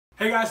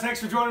Hey guys, thanks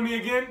for joining me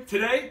again.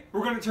 Today,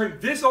 we're going to turn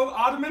this old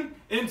ottoman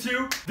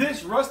into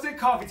this rustic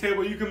coffee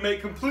table you can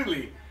make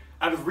completely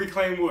out of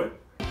reclaimed wood.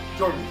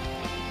 Join me.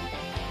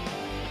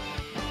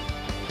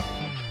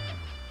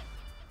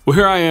 Well,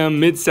 here I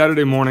am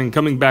mid-Saturday morning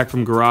coming back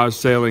from garage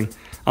sailing.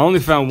 I only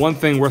found one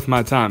thing worth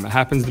my time. It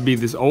happens to be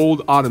this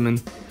old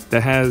ottoman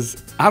that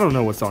has, I don't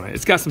know what's on it.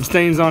 It's got some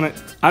stains on it.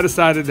 I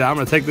decided that I'm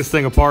going to take this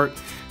thing apart,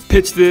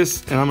 pitch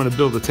this, and I'm going to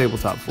build a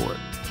tabletop for it.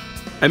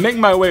 I make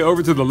my way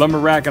over to the lumber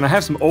rack and I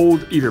have some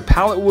old either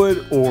pallet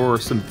wood or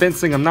some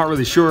fencing, I'm not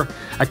really sure.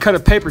 I cut a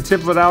paper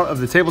template out of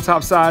the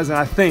tabletop size and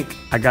I think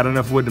I got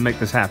enough wood to make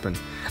this happen.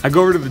 I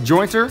go over to the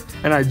jointer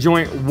and I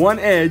joint one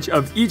edge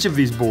of each of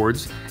these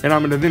boards, and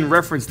I'm going to then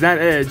reference that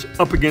edge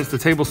up against the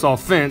table saw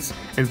fence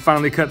and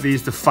finally cut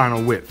these to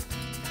final width.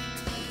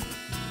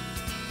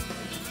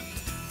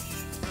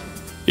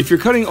 If you're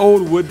cutting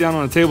old wood down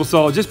on a table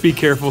saw, just be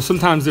careful.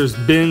 Sometimes there's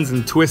bends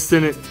and twists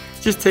in it.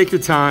 Just take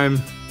your time.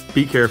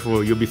 Be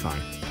careful, you'll be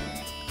fine.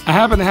 I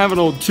happen to have an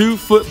old 2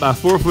 foot by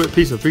 4 foot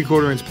piece of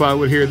 3/4 inch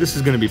plywood here. This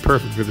is going to be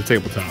perfect for the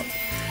tabletop.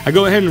 I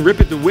go ahead and rip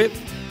it to width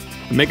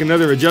and make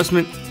another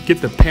adjustment, get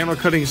the panel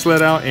cutting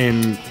sled out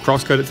and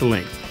cross cut it to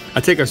length. I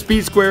take a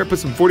speed square, put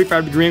some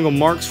 45-degree angle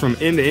marks from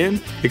end to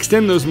end,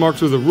 extend those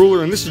marks with a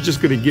ruler, and this is just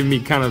going to give me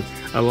kind of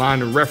a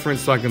line of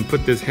reference so I can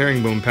put this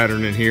herringbone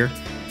pattern in here.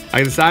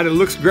 I decide it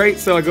looks great,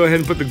 so I go ahead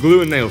and put the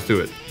glue and nails to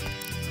it.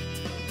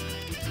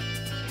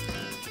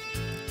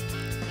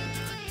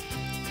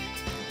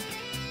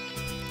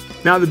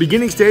 Now the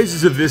beginning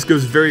stages of this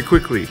goes very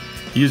quickly.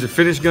 You use a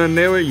finish gun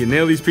nailer, you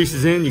nail these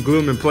pieces in, you glue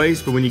them in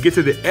place, but when you get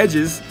to the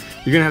edges,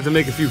 you're gonna have to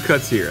make a few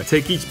cuts here. I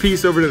take each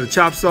piece over to the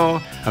chop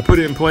saw, I put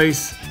it in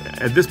place.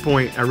 At this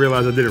point, I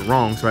realized I did it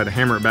wrong, so I had to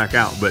hammer it back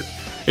out. But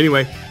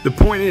anyway, the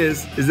point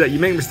is that you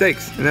make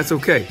mistakes, and that's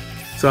okay.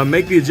 So I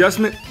make the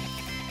adjustment,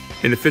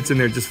 and it fits in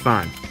there just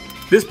fine.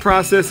 This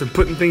process of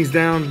putting things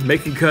down,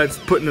 making cuts,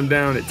 putting them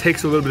down, it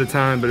takes a little bit of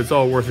time, but it's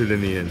all worth it in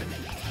the end.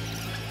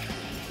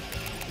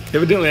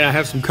 Evidently, I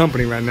have some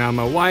company right now.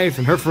 My wife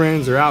and her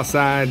friends are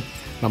outside.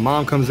 My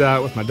mom comes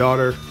out with my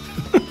daughter.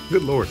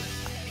 Good Lord.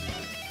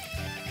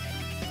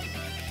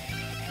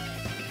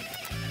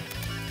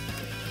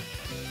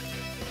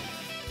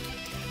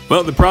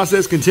 Well, the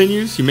process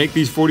continues. You make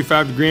these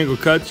 45-degree angle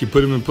cuts, you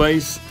put them in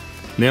place,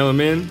 nail them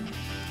in.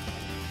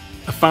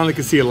 I finally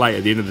can see a light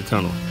at the end of the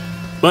tunnel.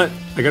 But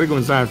I gotta go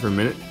inside for a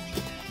minute.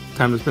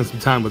 Time to spend some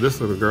time with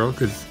this little girl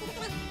because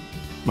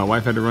my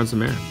wife had to run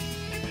some errands.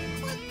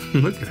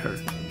 Look at her.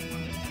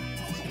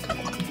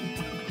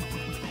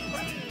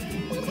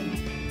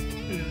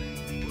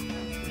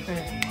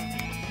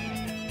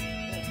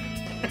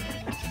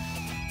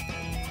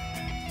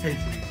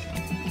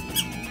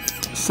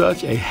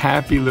 Such a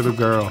happy little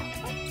girl.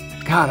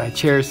 God, I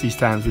cherish these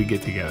times we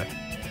get together.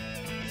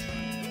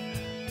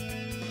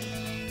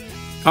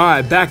 All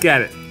right, back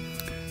at it.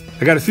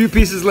 I got a few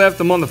pieces left.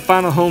 I'm on the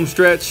final home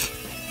stretch.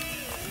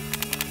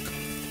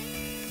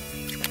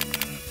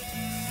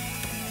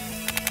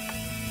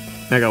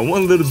 I got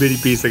one little bitty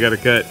piece I gotta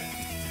cut,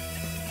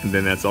 and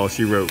then that's all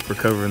she wrote for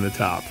covering the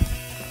top.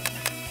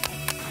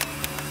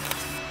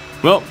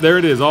 Well, there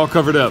it is, all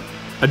covered up.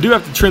 I do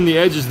have to trim the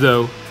edges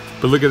though,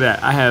 but look at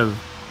that. I have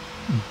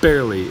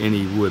barely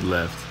any wood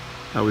left.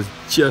 I was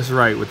just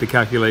right with the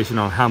calculation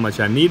on how much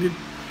I needed.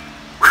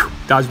 Whew,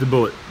 dodged the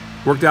bullet.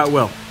 Worked out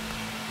well.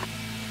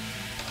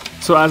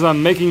 So as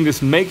I'm making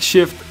this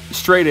makeshift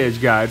straight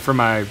edge guide for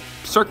my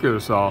circular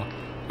saw,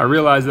 I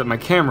realized that my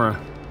camera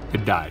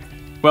had died.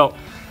 Well,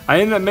 I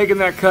ended up making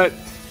that cut.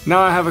 Now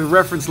I have a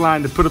reference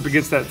line to put up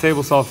against that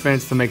table saw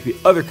fence to make the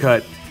other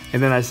cut,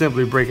 and then I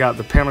simply break out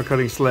the panel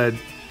cutting sled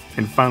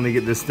and finally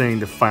get this thing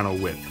to final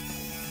width.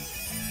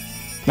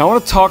 Now I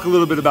want to talk a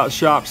little bit about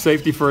shop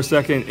safety for a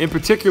second, in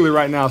particular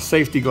right now,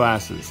 safety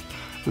glasses.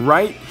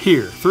 Right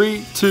here,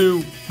 3,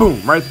 2,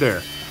 boom, right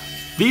there.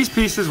 These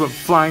pieces went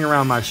flying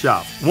around my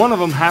shop. One of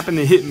them happened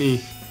to hit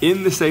me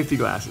in the safety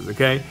glasses,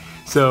 okay?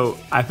 So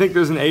I think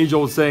there's an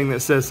age-old saying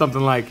that says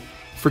something like,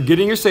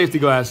 forgetting your safety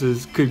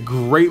glasses could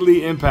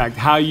greatly impact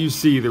how you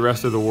see the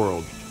rest of the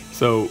world.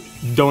 So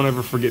don't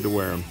ever forget to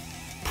wear them.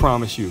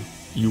 Promise you,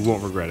 you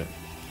won't regret it.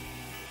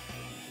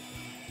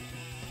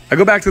 I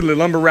go back to the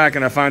lumber rack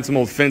and I find some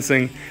old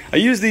fencing. I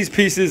use these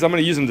pieces, I'm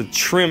gonna use them to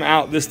trim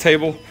out this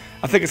table.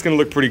 I think it's gonna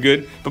look pretty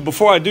good. But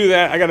before I do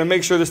that, I gotta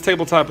make sure this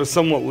tabletop is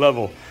somewhat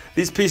level.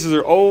 These pieces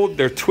are old,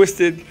 they're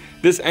twisted.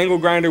 This angle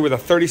grinder with a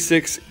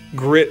 36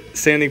 grit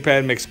sanding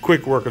pad makes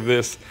quick work of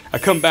this. I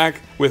come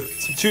back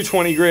with some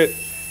 220 grit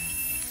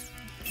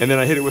and then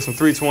I hit it with some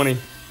 320.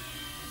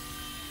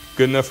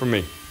 Good enough for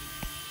me.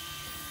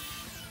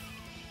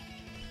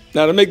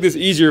 Now to make this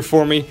easier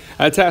for me,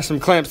 I attach some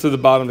clamps to the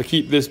bottom to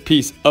keep this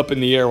piece up in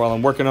the air while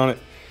I'm working on it.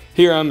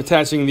 Here I'm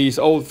attaching these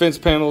old fence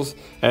panels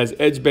as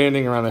edge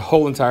banding around the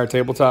whole entire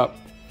tabletop.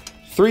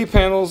 3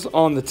 panels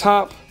on the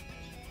top,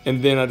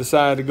 and then I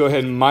decided to go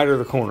ahead and miter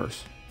the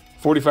corners.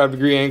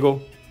 45-degree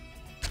angle.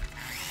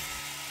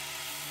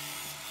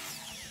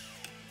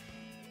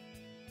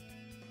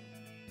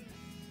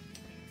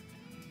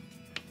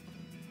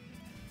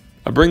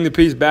 I bring the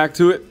piece back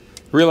to it,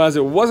 Realize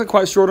it wasn't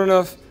quite short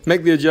enough,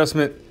 make the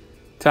adjustment,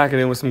 tack it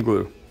in with some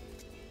glue.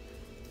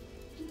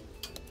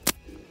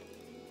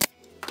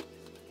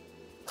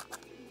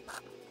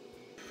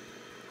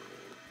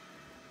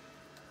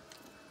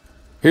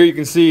 Here you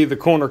can see the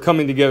corner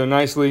coming together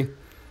nicely.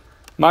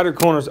 Mitered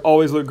corners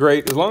always look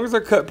great. As long as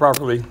they're cut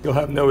properly, you'll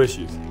have no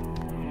issues.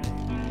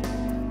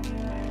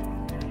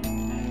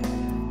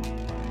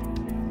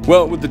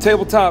 Well, with the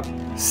tabletop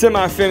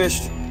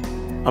semi-finished,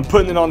 I'm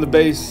putting it on the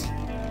base.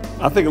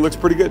 I think it looks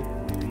pretty good.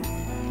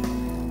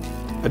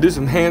 I do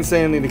some hand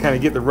sanding to kind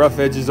of get the rough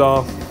edges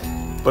off,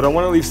 but I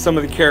want to leave some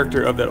of the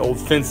character of that old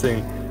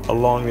fencing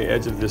along the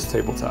edge of this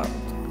tabletop.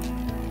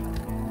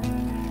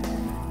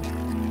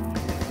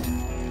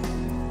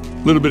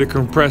 A little bit of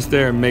compressed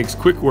air makes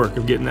quick work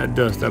of getting that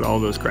dust out of all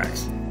those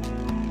cracks.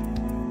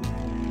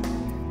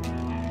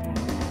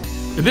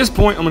 At this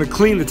point, I'm going to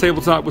clean the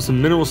tabletop with some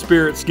mineral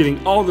spirits,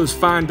 getting all those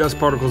fine dust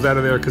particles out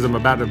of there because I'm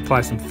about to apply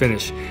some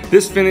finish.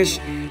 This finish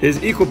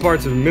is equal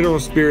parts of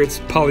mineral spirits,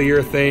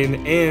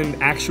 polyurethane, and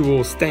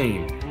actual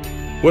stain.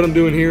 What I'm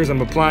doing here is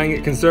I'm applying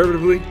it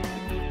conservatively,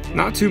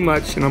 not too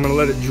much, and I'm going to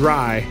let it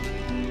dry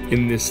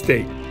in this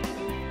state.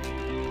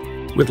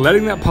 With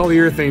letting that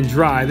polyurethane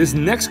dry, this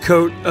next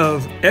coat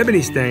of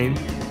ebony stain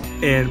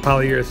and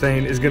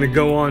polyurethane is going to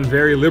go on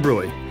very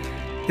liberally.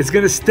 It's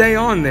going to stay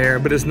on there,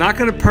 but it's not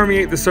going to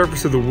permeate the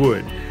surface of the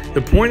wood.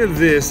 The point of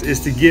this is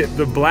to get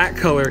the black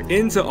color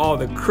into all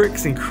the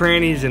cricks and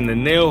crannies and the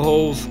nail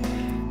holes.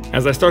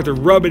 As I start to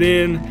rub it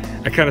in,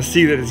 I kind of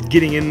see that it's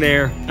getting in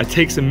there. I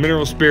take some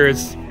mineral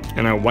spirits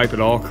and I wipe it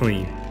all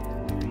clean.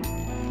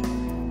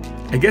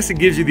 I guess it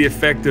gives you the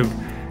effect of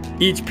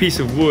each piece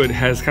of wood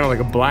has kind of like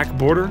a black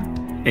border,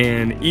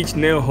 and each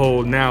nail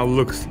hole now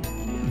looks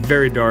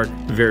very dark,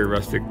 very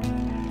rustic.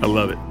 I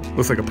love it.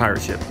 Looks like a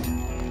pirate ship.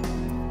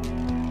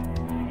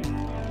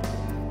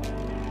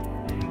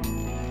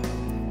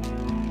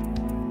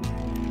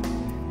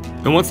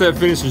 And once that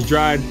finish is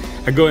dried,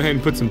 I go ahead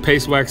and put some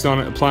paste wax on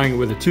it, applying it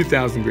with a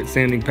 2000 grit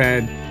sanding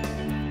pad.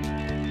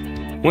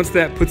 Once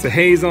that puts a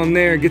haze on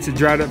there, gets it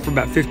dried up for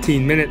about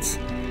 15 minutes,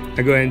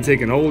 I go ahead and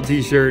take an old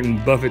t-shirt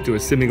and buff it to a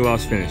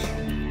semi-gloss finish.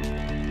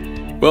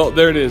 Well,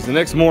 there it is. The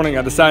next morning,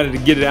 I decided to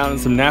get it out in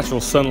some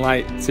natural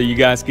sunlight so you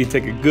guys can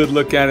take a good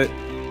look at it.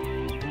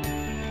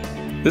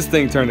 This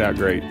thing turned out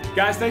great.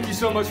 Guys, thank you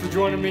so much for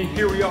joining me.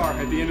 Here we are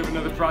at the end of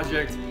another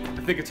project.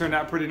 I think it turned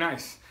out pretty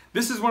nice.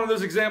 This is one of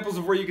those examples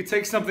of where you could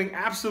take something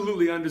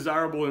absolutely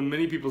undesirable in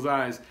many people's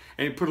eyes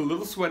and put a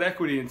little sweat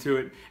equity into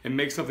it and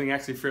make something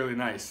actually fairly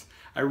nice.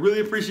 I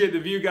really appreciate the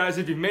view, guys.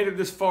 If you've made it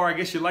this far, I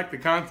guess you like the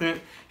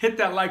content. Hit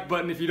that like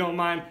button if you don't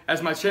mind.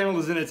 As my channel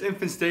is in its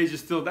infant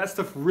stages still, that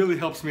stuff really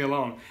helps me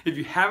along. If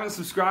you haven't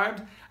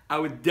subscribed, I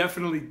would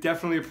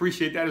definitely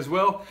appreciate that as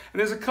well. And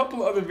there's a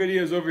couple other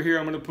videos over here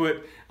I'm gonna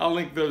put. I'll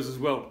link those as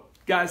well.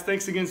 Guys,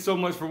 thanks again so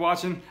much for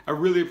watching. I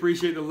really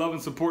appreciate the love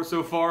and support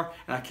so far,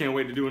 and I can't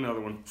wait to do another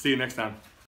one. See you next time.